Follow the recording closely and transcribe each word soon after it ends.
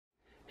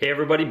Hey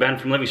everybody, Ben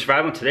from Living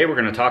Survival, and today we're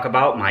going to talk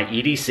about my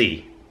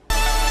EDC.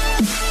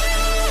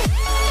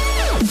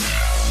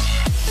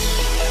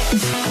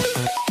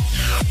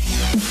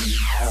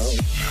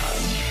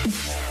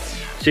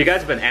 So you guys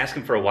have been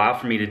asking for a while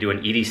for me to do an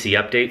EDC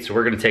update, so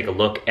we're going to take a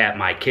look at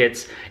my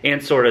kits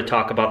and sort of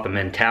talk about the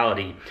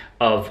mentality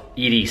of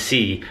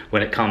EDC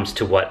when it comes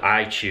to what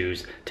I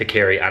choose to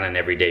carry on an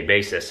everyday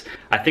basis.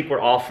 I think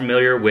we're all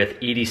familiar with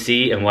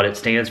EDC and what it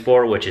stands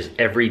for, which is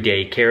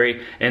everyday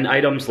carry, and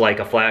items like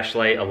a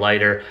flashlight, a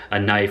lighter, a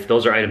knife,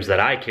 those are items that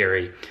I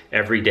carry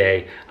every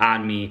day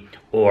on me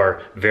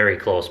or very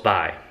close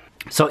by.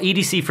 So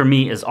EDC for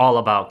me is all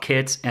about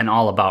kits and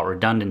all about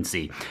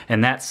redundancy,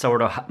 and that's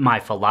sort of my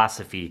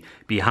philosophy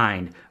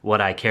behind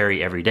what I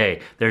carry every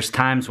day. There's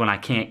times when I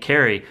can't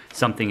carry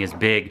something as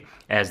big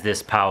as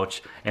this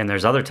pouch, and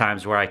there's other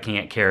times where I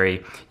can't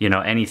carry,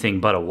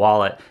 anything but a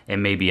wallet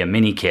and maybe a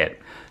mini kit.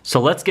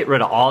 So let's get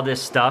rid of all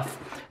this stuff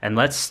and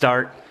let's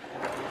start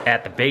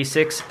at the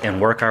basics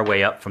and work our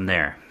way up from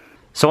there.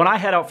 So when I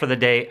head out for the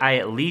day, I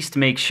at least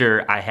make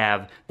sure I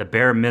have the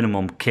bare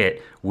minimum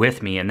kit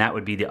with me, and that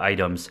would be the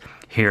items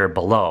here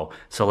below.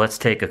 So let's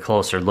take a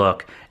closer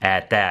look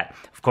at that.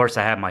 Of course,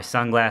 I have my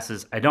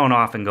sunglasses. I don't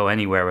often go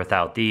anywhere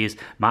without these.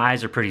 My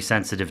eyes are pretty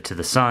sensitive to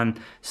the sun,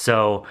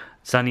 so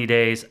sunny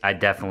days, I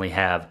definitely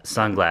have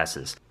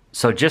sunglasses.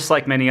 So just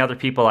like many other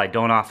people, I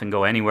don't often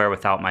go anywhere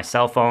without my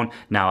cell phone.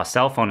 Now, a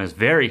cell phone is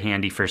very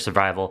handy for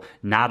survival,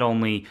 not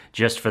only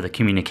just for the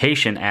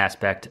communication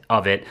aspect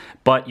of it,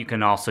 but you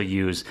can also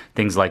use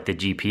things like the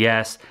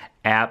GPS,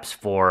 apps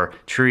for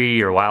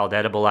tree or wild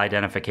edible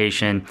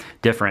identification,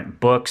 different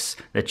books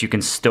that you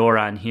can store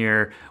on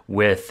here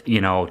with,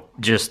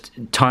 just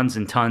tons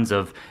and tons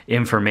of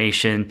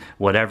information,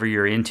 whatever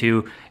you're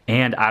into,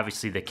 and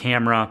obviously the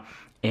camera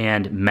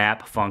and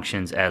map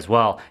functions as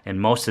well,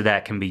 and most of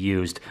that can be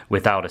used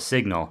without a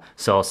signal.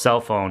 So a cell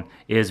phone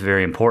is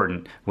very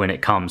important when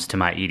it comes to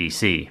my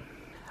EDC.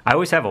 I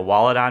always have a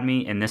wallet on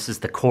me, and this is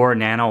the Core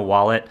Nano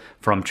wallet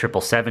from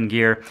 777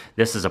 Gear.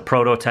 This is a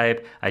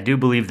prototype. I do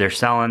believe they're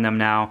selling them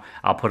now.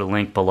 I'll put a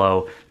link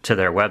below to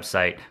their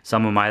website.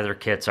 Some of my other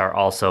kits are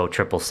also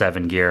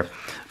 777 Gear,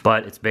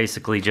 but it's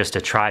basically just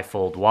a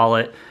tri-fold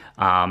wallet.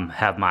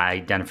 Have my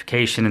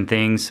identification and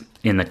things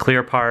in the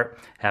clear part,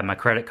 have my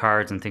credit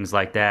cards and things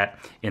like that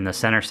in the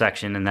center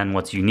section, and then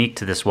what's unique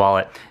to this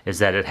wallet is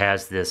that it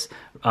has this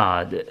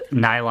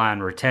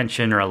nylon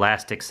retention or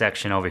elastic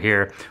section over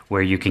here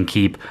where you can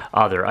keep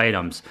other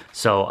items.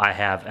 So I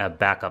have a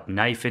backup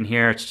knife in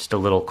here. It's just a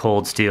little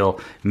cold steel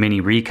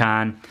mini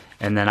recon.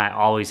 And then I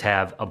always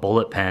have a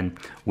bullet pen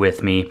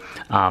with me.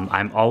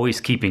 I'm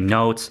always keeping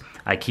notes.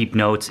 I keep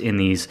notes in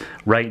these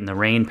Write in the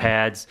Rain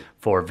pads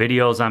for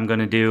videos I'm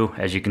gonna do.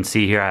 As you can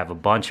see here, I have a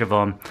bunch of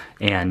them,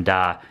 and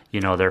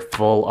they're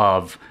full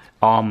of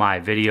all my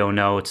video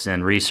notes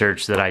and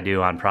research that I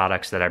do on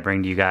products that I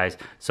bring to you guys.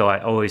 So I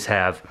always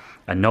have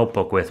a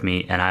notebook with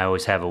me, and I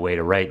always have a way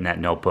to write in that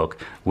notebook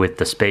with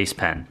the Space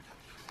Pen.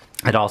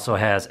 It also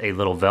has a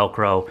little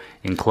Velcro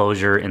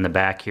enclosure in the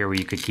back here where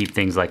you could keep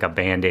things like a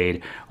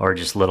Band-Aid or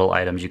just little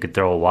items. You could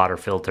throw a water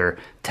filter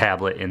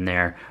tablet in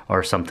there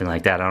or something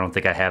like that. I don't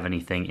think I have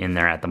anything in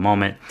there at the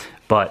moment,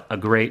 but a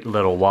great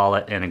little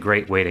wallet and a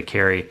great way to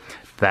carry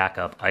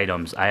backup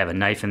items. I have a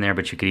knife in there,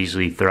 but you could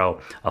easily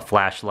throw a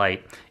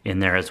flashlight in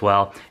there as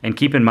well. And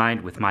keep in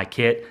mind, with my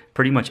kit,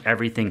 pretty much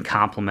everything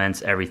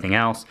complements everything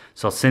else.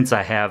 So since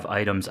I have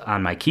items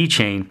on my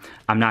keychain,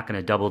 I'm not going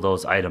to double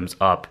those items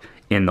up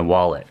in the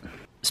wallet.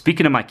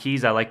 Speaking of my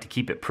keys, I like to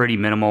keep it pretty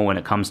minimal when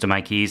it comes to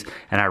my keys,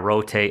 and I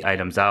rotate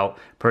items out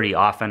pretty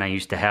often. I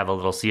used to have a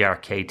little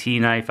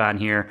CRKT knife on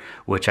here,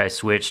 which I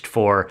switched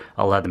for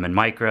a Leatherman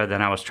Micra.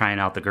 Then I was trying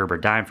out the Gerber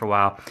Dime for a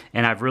while,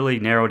 and I've really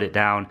narrowed it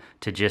down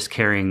to just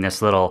carrying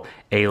this little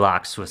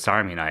A-Lock Swiss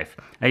Army knife.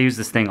 I use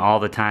this thing all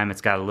the time. It's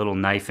got a little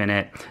knife in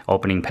it,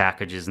 opening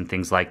packages and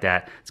things like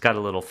that. It's got a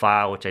little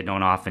file, which I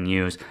don't often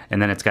use,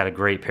 and then it's got a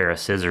great pair of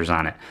scissors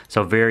on it.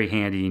 So very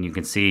handy, and you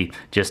can see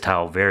just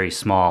how very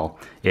small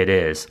it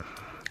is.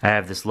 I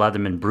have this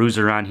Leatherman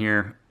bruiser on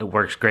here. It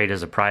works great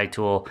as a pry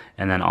tool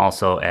and then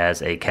also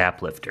as a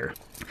cap lifter.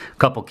 A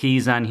couple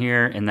keys on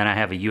here, and then I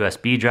have a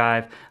USB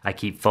drive. I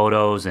keep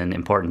photos and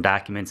important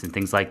documents and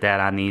things like that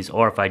on these,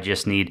 or if I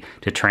just need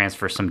to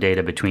transfer some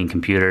data between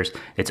computers,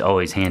 it's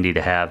always handy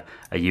to have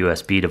a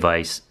USB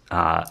device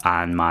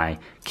on my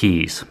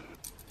keys.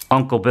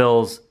 Uncle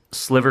Bill's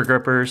sliver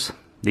grippers.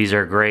 These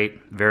are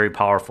great, very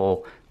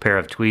powerful pair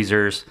of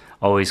tweezers,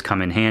 always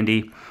come in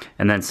handy.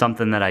 And then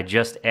something that I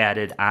just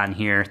added on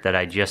here that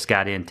I just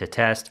got in to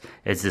test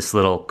is this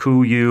little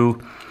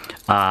Kuyu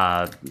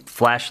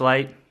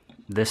flashlight.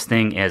 This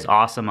thing is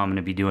awesome. I'm going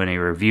to be doing a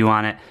review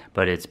on it,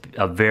 but it's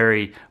a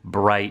very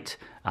bright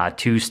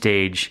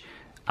two-stage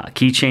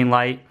keychain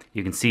light.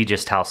 You can see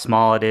just how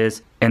small it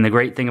is. And the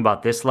great thing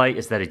about this light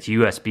is that it's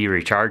USB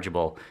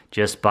rechargeable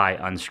just by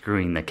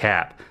unscrewing the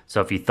cap. So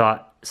if you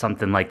thought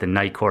something like the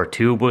Nightcore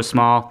tube was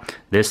small,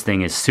 this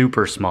thing is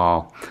super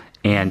small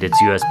and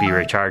it's USB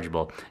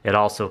rechargeable. It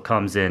also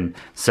comes in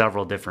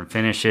several different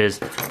finishes.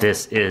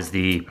 This is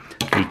the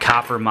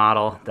copper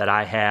model that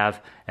I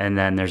have, and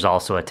then there's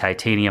also a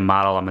titanium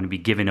model. I'm going to be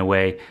giving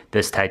away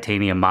this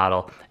titanium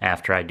model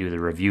after I do the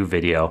review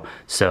video,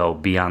 so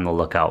be on the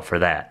lookout for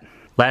that.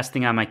 Last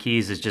thing on my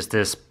keys is just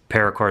this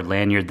paracord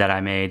lanyard that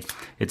I made.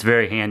 It's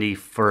very handy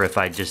for if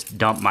I just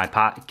dump my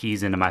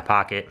keys into my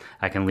pocket,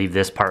 I can leave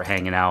this part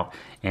hanging out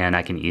and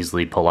I can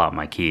easily pull out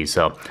my keys.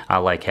 So I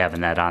like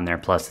having that on there,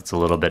 plus it's a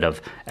little bit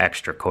of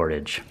extra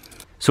cordage.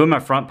 So in my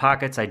front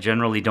pockets, I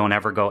generally don't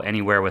ever go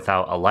anywhere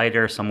without a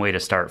lighter, some way to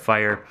start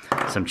fire,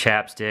 some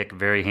chapstick,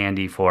 very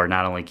handy for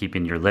not only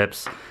keeping your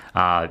lips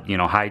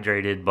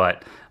hydrated,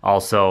 but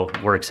also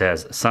works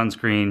as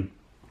sunscreen,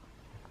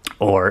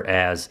 or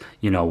as,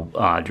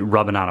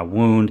 rubbing on a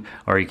wound,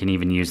 or you can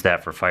even use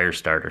that for fire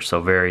starter.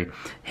 So very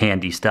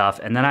handy stuff.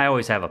 And then I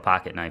always have a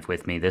pocket knife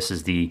with me. This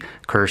is the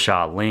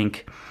Kershaw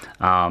Link.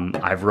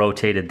 I've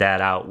rotated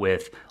that out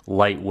with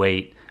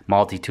lightweight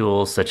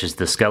multi-tools such as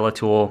the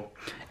Skeletool.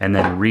 And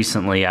then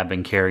recently I've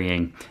been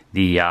carrying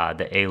the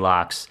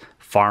Alox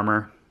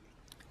Farmer.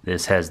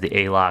 This has the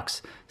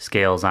Alox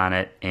scales on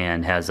it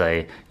and has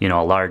a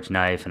large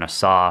knife and a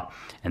saw.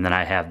 And then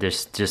I have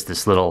just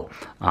this little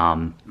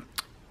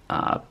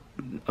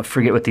I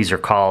forget what these are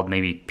called,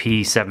 maybe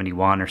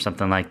P71 or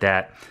something like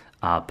that,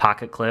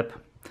 pocket clip,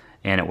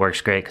 and it works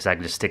great because I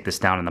can just stick this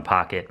down in the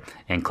pocket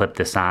and clip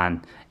this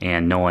on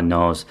and no one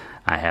knows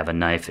I have a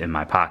knife in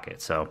my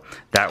pocket. So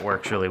that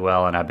works really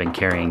well, and I've been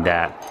carrying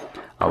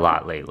that a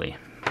lot lately.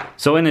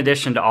 So in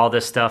addition to all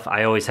this stuff,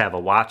 I always have a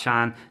watch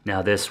on.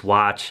 Now this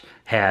watch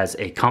has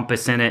a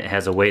compass in it,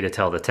 has a way to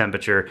tell the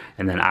temperature,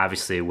 and then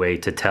obviously a way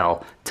to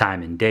tell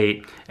time and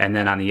date. And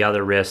then on the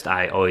other wrist,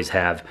 I always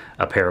have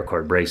a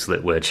paracord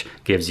bracelet, which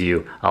gives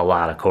you a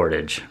lot of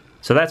cordage.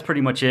 So that's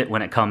pretty much it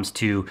when it comes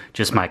to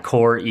just my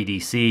core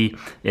EDC.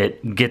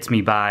 It gets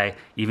me by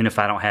even if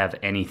I don't have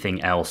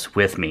anything else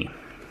with me.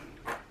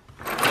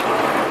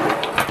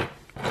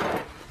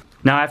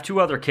 Now I have two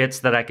other kits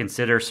that I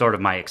consider sort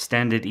of my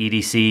extended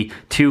EDC,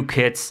 two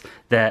kits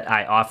that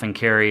I often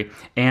carry,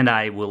 and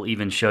I will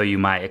even show you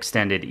my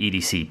extended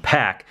EDC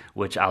pack,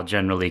 which I'll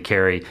generally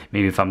carry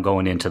maybe if I'm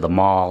going into the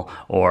mall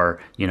or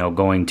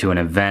going to an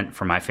event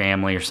for my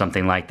family or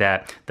something like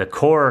that. The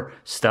core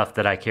stuff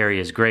that I carry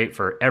is great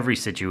for every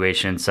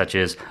situation, such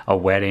as a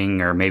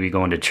wedding or maybe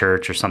going to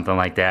church or something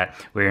like that,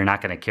 where you're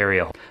not going to carry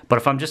a. But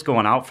if I'm just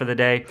going out for the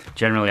day,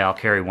 generally I'll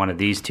carry one of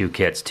these two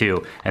kits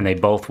too, and they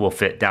both will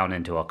fit down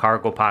into a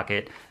cargo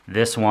pocket.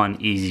 This one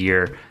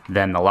easier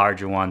than the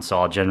larger one, so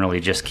I'll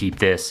generally just keep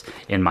this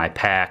in my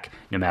pack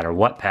no matter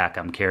what pack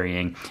I'm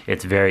carrying.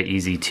 It's very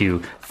easy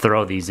to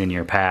throw these in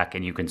your pack,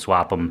 and you can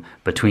swap them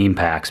between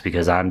packs,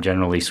 because I'm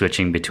generally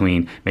switching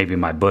between maybe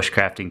my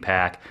bushcrafting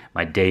pack,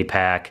 my day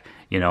pack,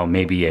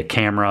 maybe a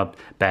camera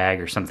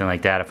bag or something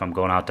like that if I'm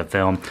going out to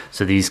film.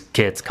 So these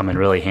kits come in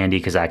really handy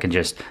because I can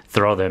just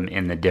throw them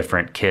in the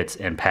different kits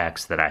and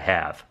packs that I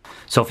have.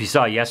 So if you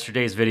saw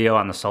yesterday's video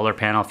on the solar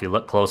panel, if you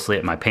look closely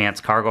at my pants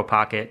cargo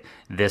pocket,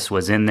 this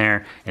was in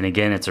there. And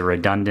again, it's a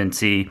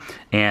redundancy,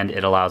 and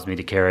it allows me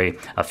to carry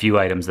a few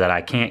items that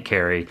I can't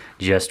carry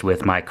just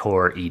with my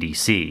core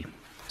EDC.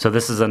 So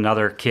this is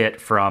another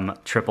kit from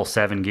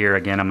 777 Gear.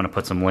 Again, I'm going to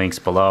put some links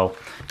below.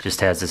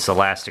 Just has this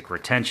elastic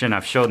retention.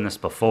 I've shown this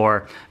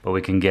before, but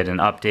we can get an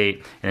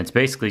update. And it's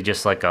basically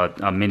just like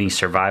a mini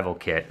survival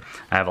kit.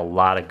 I have a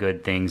lot of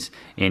good things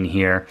in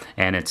here,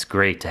 and it's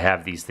great to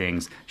have these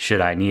things should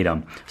I need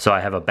them. So I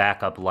have a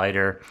backup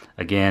lighter.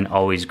 Again,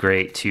 always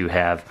great to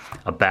have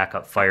a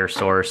backup fire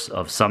source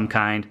of some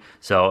kind.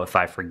 So if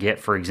I forget,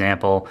 for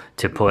example,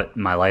 to put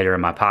my lighter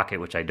in my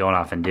pocket, which I don't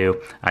often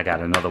do, I got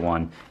another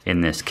one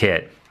in this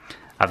kit.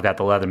 I've got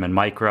the Leatherman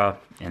Micra,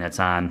 and it's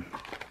on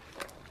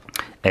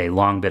a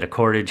long bit of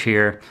cordage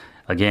here.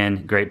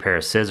 Again, great pair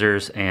of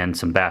scissors and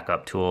some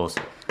backup tools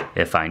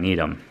if I need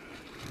them.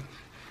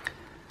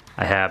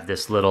 I have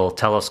this little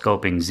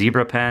telescoping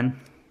zebra pen.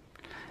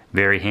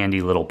 Very handy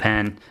little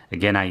pen.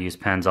 Again, I use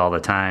pens all the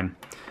time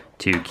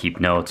to keep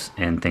notes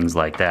and things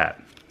like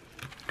that.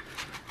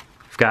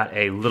 I've got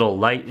a little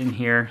light in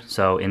here,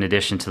 so in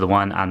addition to the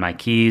one on my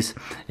keys,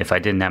 if I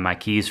didn't have my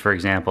keys, for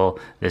example,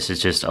 this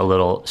is just a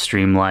little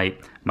stream light,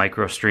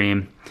 micro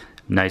stream.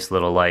 Nice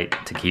little light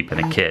to keep in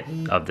a kit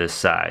of this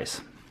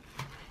size.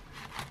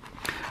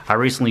 I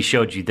recently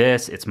showed you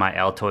this. It's my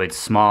Altoid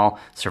small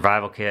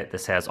survival kit.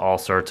 This has all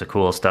sorts of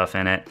cool stuff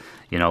in it.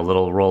 A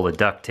little roll of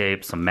duct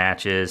tape, some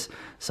matches,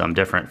 some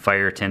different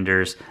fire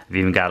tinders. I've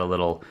even got a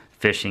little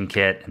fishing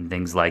kit and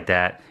things like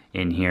that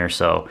in here.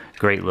 So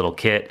great little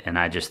kit, and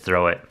I just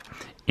throw it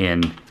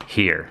in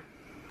here.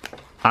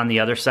 On the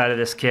other side of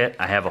this kit,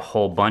 I have a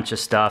whole bunch of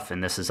stuff,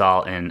 and this is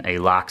all in a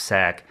lock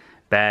sack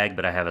bag,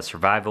 but I have a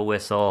survival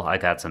whistle, I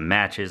got some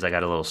matches, I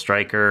got a little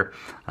striker,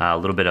 a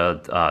little bit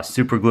of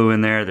super glue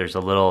in there, there's a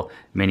little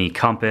mini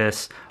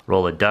compass,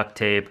 roll of duct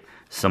tape,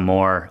 some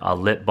more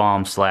lip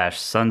balm /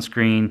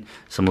 sunscreen,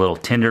 some little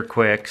Tinder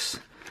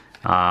Quicks,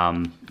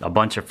 a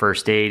bunch of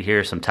first aid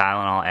here, some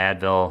Tylenol,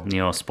 Advil,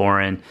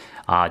 Neosporin,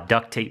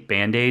 duct tape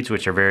Band-Aids,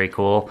 which are very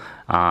cool.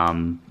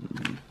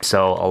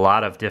 So a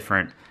lot of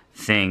different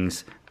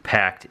things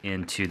packed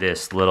into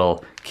this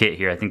little kit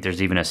here. I think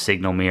there's even a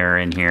signal mirror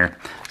in here.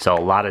 So a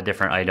lot of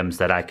different items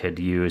that I could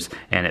use,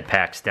 and it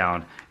packs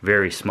down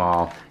very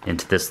small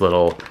into this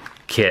little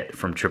kit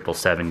from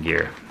 777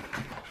 Gear.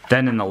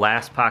 Then in the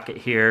last pocket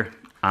here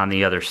on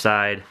the other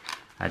side,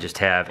 I just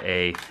have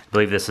I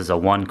believe this is a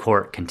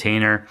 1-quart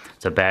container.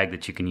 It's a bag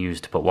that you can use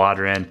to put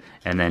water in,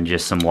 and then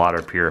just some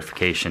water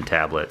purification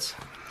tablets.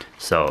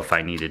 So if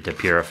I needed to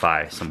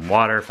purify some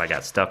water, if I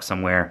got stuck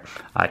somewhere,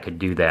 I could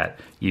do that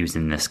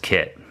using this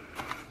kit.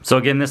 So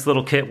again, this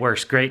little kit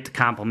works great to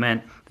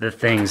complement the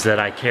things that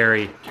I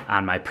carry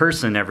on my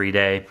person every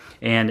day.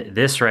 And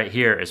this right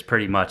here is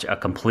pretty much a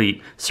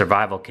complete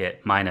survival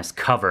kit minus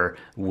cover,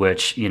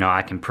 which, you know,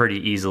 I can pretty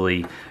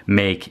easily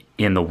make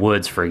in the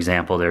woods, for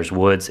example. There's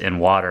woods and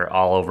water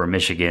all over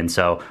Michigan.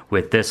 So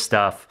with this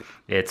stuff,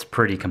 it's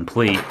pretty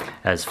complete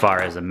as far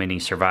as a mini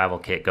survival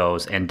kit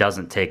goes and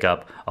doesn't take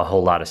up a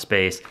whole lot of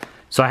space.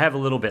 So I have a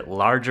little bit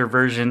larger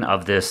version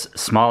of this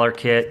smaller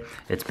kit.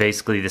 It's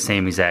basically the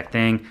same exact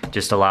thing,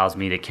 just allows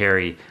me to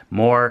carry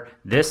more.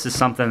 This is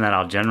something that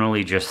I'll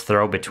generally just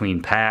throw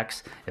between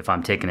packs. If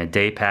I'm taking a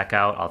day pack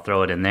out, I'll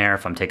throw it in there.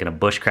 If I'm taking a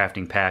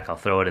bushcrafting pack, I'll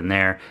throw it in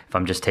there. If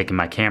I'm just taking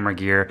my camera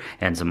gear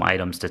and some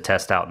items to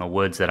test out in the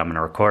woods that I'm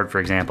gonna record, for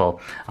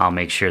example, I'll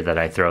make sure that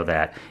I throw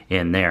that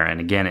in there. And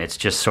again, it's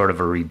just sort of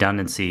a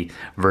redundancy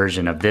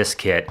version of this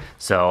kit,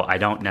 so I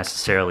don't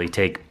necessarily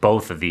take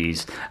both of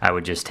these. I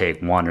would just take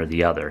one or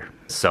the other.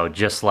 So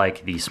just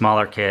like the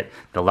smaller kit,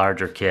 the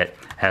larger kit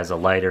has a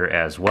lighter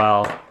as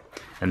well.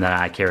 And then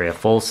I carry a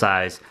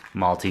full-size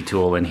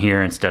multi-tool in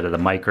here instead of the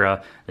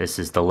Micra. This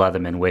is the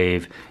Leatherman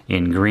Wave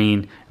in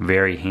green.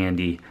 Very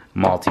handy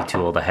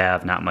multi-tool to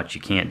have. Not much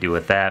you can't do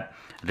with that.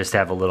 I just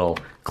have a little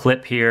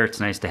clip here.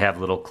 It's nice to have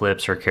little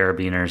clips or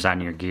carabiners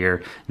on your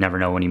gear. Never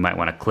know when you might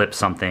want to clip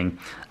something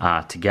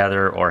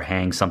together or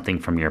hang something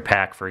from your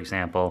pack, for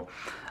example.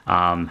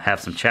 Have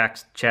some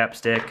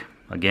chapstick.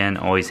 Again,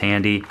 always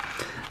handy.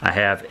 I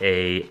have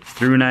a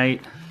through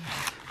night.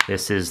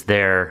 This is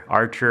their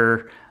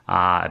Archer.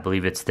 I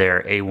believe it's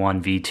their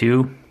A1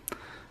 V2.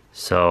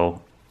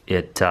 So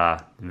it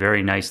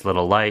very nice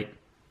little light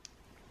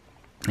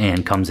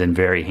and comes in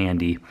very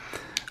handy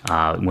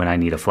when I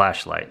need a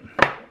flashlight.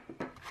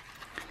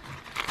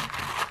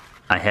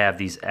 I have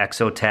these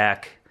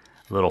Exotac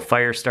little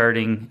fire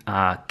starting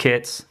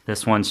kits.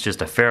 This one's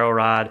just a ferro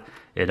rod.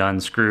 It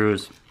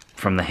unscrews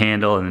from the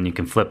handle and then you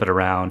can flip it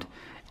around,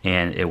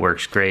 and it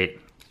works great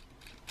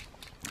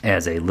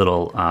as a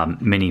little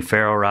mini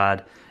ferro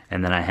rod.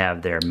 And then I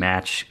have their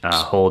match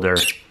holder,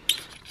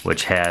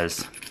 which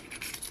has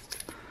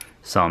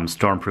some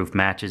stormproof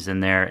matches in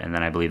there, and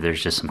then I believe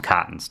there's just some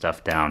cotton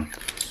stuff down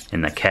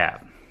in the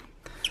cap.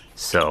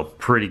 So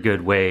pretty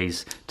good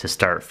ways to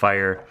start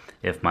fire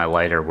if my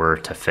lighter were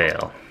to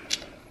fail.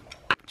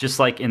 Just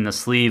like in the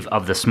sleeve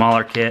of the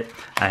smaller kit,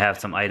 I have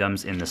some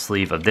items in the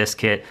sleeve of this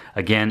kit.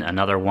 Again,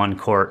 another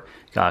 1-quart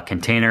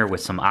container with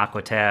some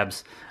aqua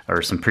tabs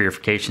or some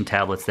purification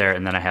tablets there,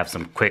 and then I have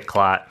some quick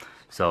clot,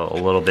 so a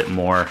little bit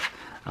more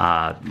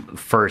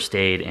first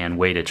aid and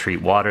way to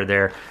treat water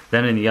there.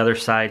 Then on the other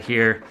side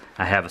here,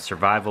 I have a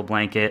survival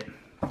blanket.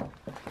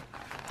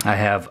 I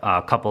have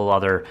a couple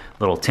other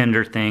little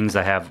tinder things.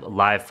 I have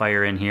live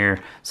fire in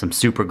here, some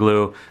super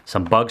glue,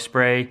 some bug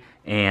spray,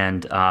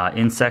 and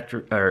insect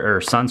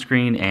or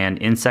sunscreen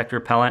and insect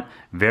repellent.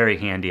 Very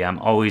handy. I'm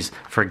always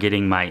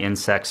forgetting my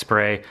insect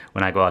spray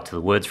when I go out to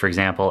the woods, for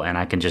example, and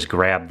I can just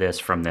grab this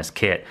from this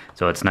kit.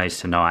 So it's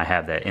nice to know I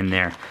have that in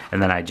there.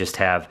 And then I just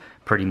have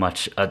pretty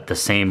much the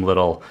same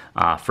little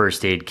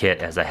first aid kit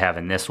as I have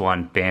in this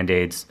one.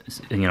 Band-Aids,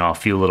 you know, a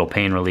few little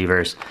pain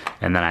relievers,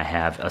 and then I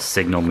have a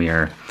signal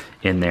mirror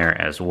in there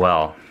as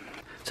well.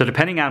 So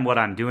depending on what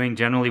I'm doing,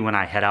 generally when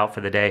I head out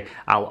for the day,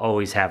 I'll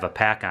always have a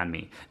pack on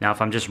me. Now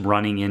if I'm just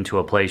running into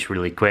a place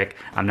really quick,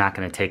 I'm not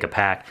going to take a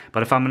pack.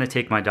 But if I'm going to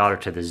take my daughter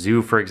to the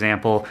zoo, for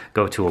example,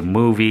 go to a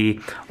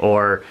movie,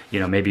 or you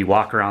know, maybe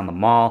walk around the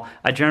mall,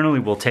 I generally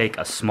will take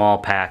a small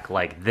pack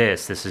like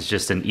this. This is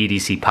just an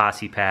EDC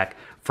Posse pack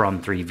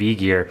from 3V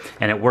Gear,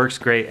 and it works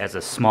great as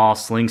a small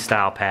sling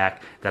style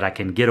pack that I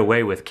can get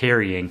away with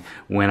carrying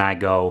when I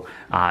go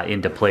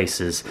into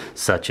places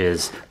such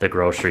as the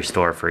grocery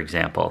store, for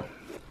example.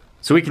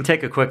 So we can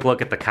take a quick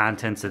look at the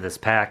contents of this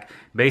pack.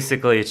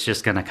 Basically, it's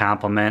just going to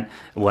complement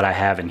what I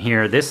have in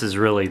here. This is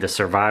really the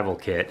survival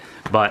kit,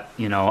 but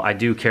you know, I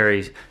do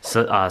carry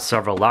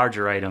several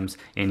larger items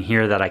in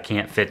here that I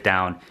can't fit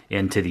down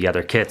into the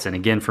other kits. And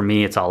again, for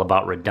me, it's all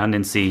about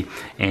redundancy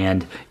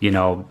and, you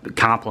know,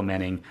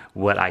 complementing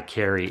what I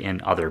carry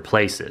in other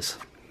places.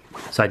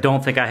 So I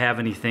don't think I have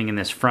anything in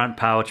this front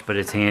pouch, but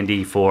it's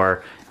handy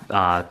for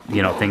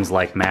you know, things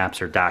like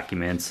maps or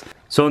documents.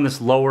 So in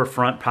this lower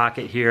front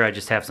pocket here, I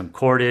just have some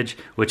cordage,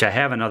 which I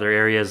have in other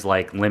areas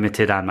like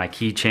limited on my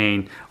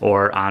keychain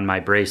or on my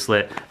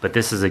bracelet, but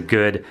this is a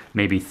good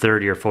maybe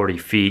 30 or 40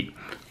 feet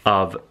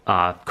of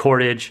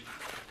cordage.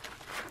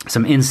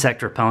 Some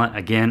insect repellent.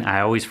 Again,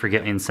 I always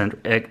forget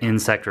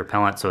insect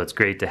repellent, so it's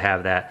great to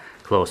have that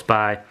close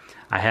by.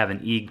 I have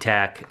an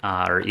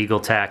Eagle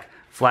Tack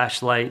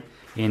flashlight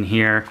in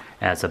here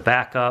as a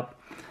backup.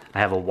 I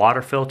have a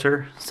water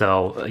filter,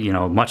 so you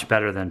know, much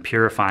better than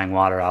purifying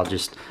water. I'll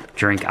just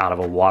drink out of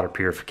a water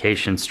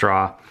purification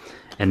straw.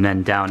 And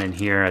then down in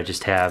here I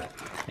just have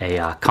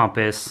a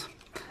compass,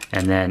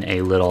 and then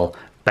a little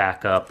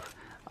backup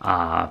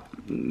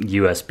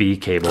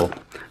USB cable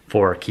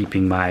for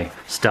keeping my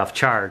stuff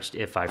charged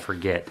if I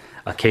forget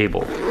a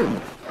cable.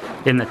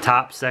 In the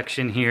top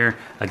section here,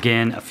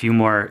 again, a few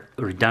more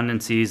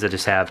redundancies. I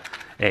just have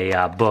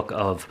a book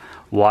of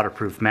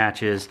waterproof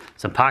matches,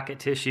 some pocket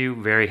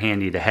tissue, very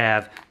handy to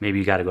have. Maybe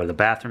you got to go to the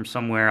bathroom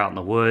somewhere out in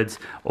the woods,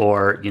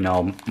 or you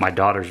know, my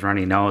daughter's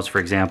runny nose, for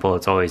example.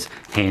 It's always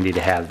handy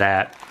to have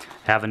that.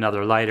 Have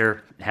another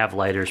lighter. Have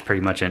lighters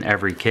pretty much in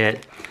every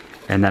kit.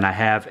 And then I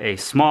have a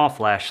small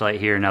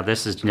flashlight here. Now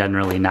this is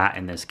generally not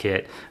in this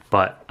kit,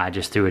 but I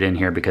just threw it in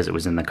here because it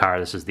was in the car.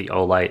 This is the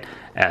Olight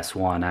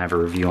S1. I have a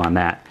review on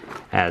that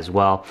as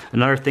well.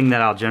 Another thing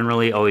that I'll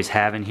generally always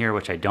have in here,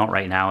 which I don't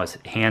right now, is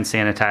hand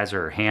sanitizer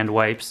or hand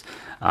wipes.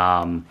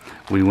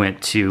 We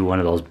went to one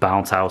of those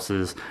bounce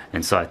houses,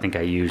 and so I think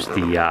I used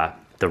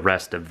the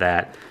rest of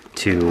that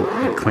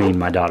to clean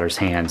my daughter's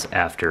hands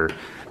after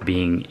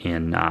being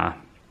in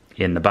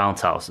the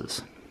bounce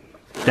houses.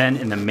 Then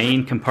in the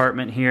main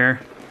compartment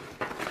here,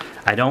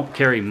 I don't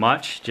carry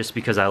much just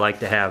because I like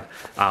to have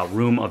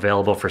room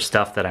available for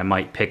stuff that I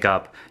might pick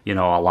up, you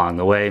know, along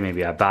the way.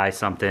 Maybe I buy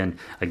something,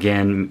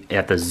 again,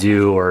 at the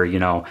zoo, or, you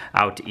know,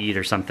 out to eat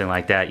or something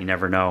like that. You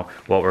never know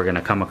what we're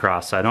gonna come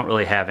across. So I don't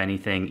really have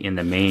anything in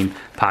the main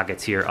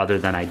pockets here, other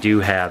than I do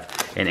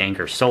have an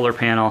Anker solar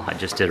panel. I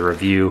just did a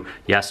review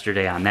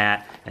yesterday on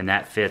that, and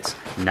that fits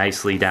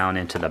nicely down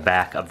into the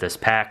back of this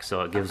pack,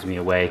 so it gives me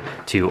a way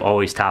to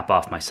always top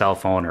off my cell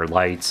phone or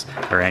lights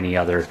or any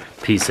other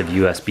piece of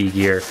USB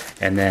gear.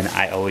 And then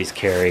I always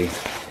carry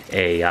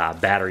a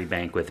battery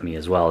bank with me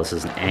as well. This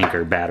is an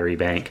Anker battery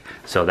bank,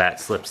 so that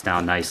slips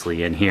down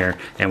nicely in here.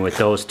 And with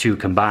those two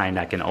combined,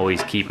 I can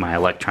always keep my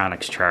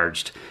electronics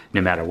charged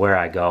no matter where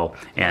I go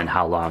and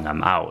how long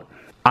I'm out.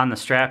 On the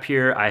strap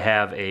here, I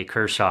have a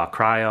Kershaw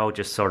Cryo,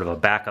 just sort of a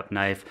backup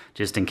knife,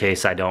 just in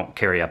case I don't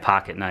carry a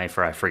pocket knife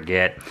or I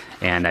forget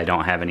and I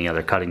don't have any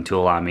other cutting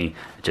tool on me,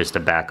 just a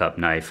backup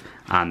knife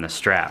on the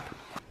strap.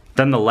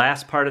 Then the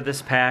last part of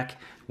this pack,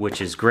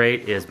 which is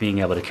great, is being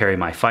able to carry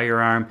my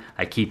firearm.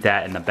 I keep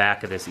that in the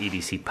back of this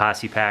EDC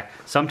Posse Pack.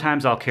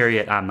 Sometimes I'll carry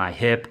it on my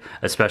hip,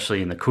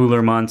 especially in the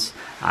cooler months.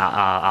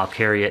 I'll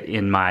carry it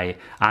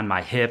on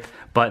my hip,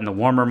 but in the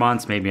warmer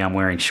months, maybe I'm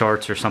wearing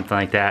shorts or something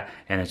like that,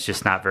 and it's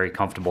just not very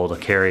comfortable to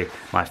carry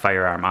my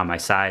firearm on my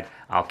side.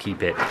 I'll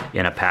keep it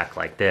in a pack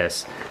like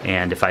this.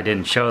 And if I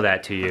didn't show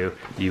that to you,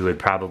 you would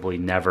probably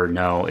never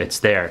know it's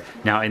there.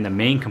 Now in the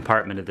main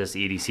compartment of this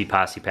EDC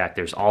Posse Pack,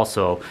 there's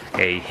also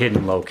a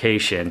hidden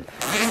location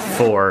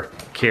for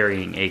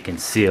carrying a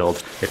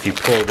concealed. If you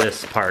pull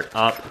this part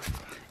up,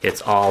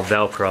 it's all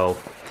Velcro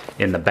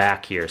in the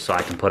back here, so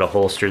I can put a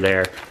holster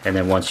there, and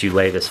then once you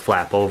lay this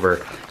flap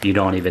over, you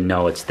don't even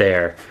know it's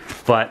there.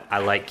 But I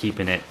like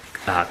keeping it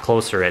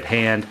closer at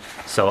hand,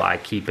 so I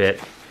keep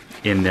it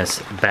in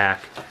this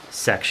back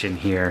section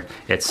here.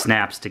 It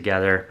snaps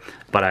together,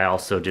 but I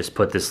also just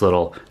put this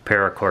little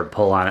paracord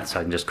pull on it, so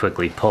I can just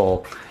quickly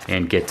pull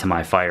and get to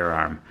my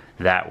firearm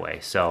that way.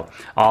 So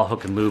all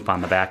hook and loop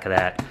on the back of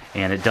that,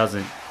 and it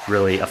doesn't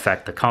really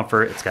affect the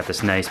comfort. It's got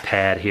this nice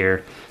pad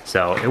here,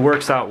 so it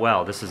works out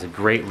well. This is a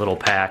great little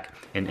pack,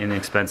 an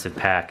inexpensive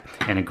pack,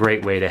 and a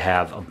great way to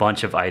have a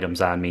bunch of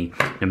items on me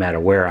no matter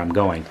where I'm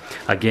going.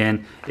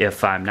 Again,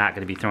 if I'm not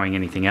going to be throwing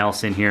anything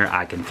else in here,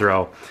 I can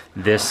throw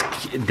this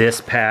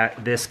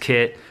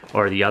kit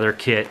or the other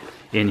kit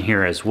in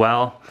here as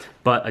well.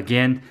 But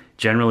again,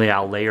 generally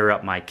I'll layer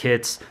up my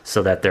kits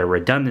so that they're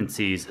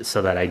redundancies,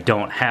 so that I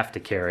don't have to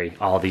carry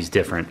all these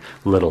different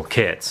little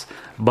kits.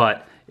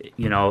 But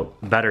you know,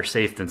 better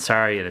safe than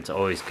sorry, and it's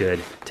always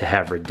good to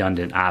have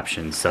redundant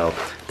options. So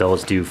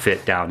those do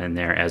fit down in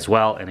there as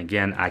well. And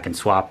again, I can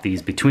swap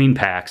these between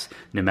packs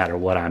no matter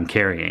what I'm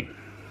carrying.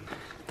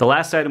 The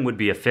last item would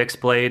be a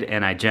fixed blade,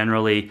 and I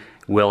generally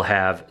will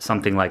have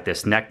something like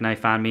this neck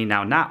knife on me.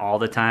 Now, not all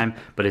the time,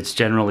 but it's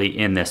generally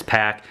in this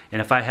pack.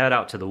 And if I head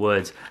out to the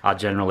woods, I'll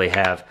generally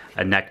have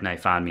a neck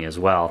knife on me as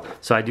well.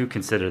 So I do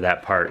consider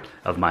that part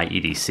of my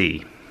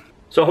EDC.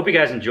 So I hope you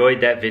guys enjoyed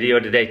that video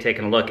today,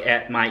 taking a look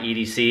at my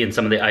EDC and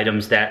some of the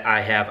items that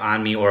I have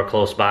on me or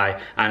close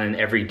by on an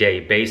everyday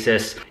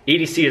basis.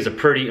 EDC is a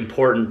pretty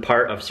important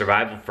part of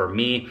survival for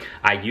me.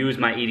 I use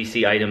my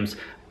EDC items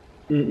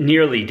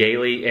nearly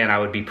daily, and I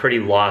would be pretty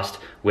lost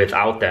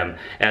without them.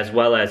 As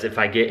well as if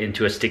I get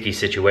into a sticky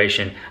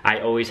situation, I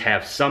always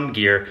have some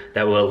gear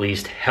that will at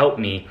least help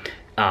me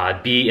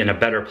be in a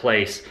better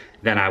place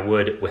than I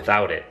would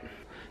without it.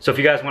 So if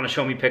you guys want to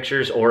show me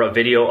pictures or a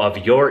video of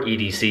your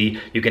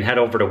EDC, you can head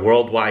over to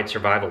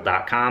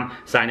worldwidesurvival.com,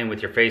 sign in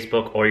with your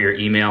Facebook or your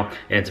email,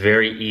 and it's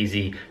very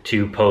easy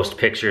to post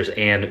pictures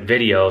and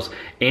videos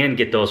and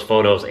get those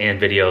photos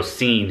and videos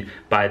seen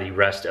by the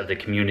rest of the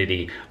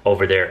community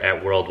over there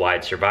at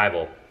Worldwide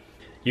Survival.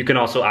 You can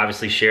also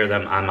obviously share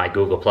them on my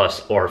Google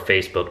Plus or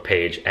Facebook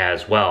page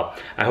as well.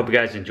 I hope you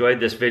guys enjoyed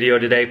this video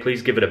today.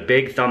 Please give it a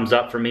big thumbs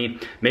up for me.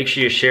 Make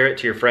sure you share it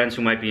to your friends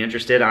who might be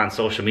interested on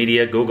social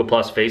media, Google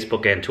Plus,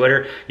 Facebook, and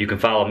Twitter. You can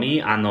follow me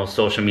on those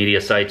social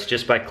media sites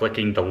just by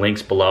clicking the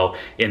links below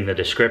in the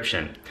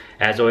description.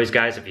 As always,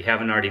 guys, if you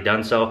haven't already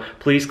done so,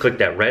 please click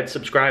that red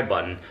subscribe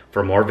button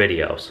for more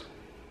videos.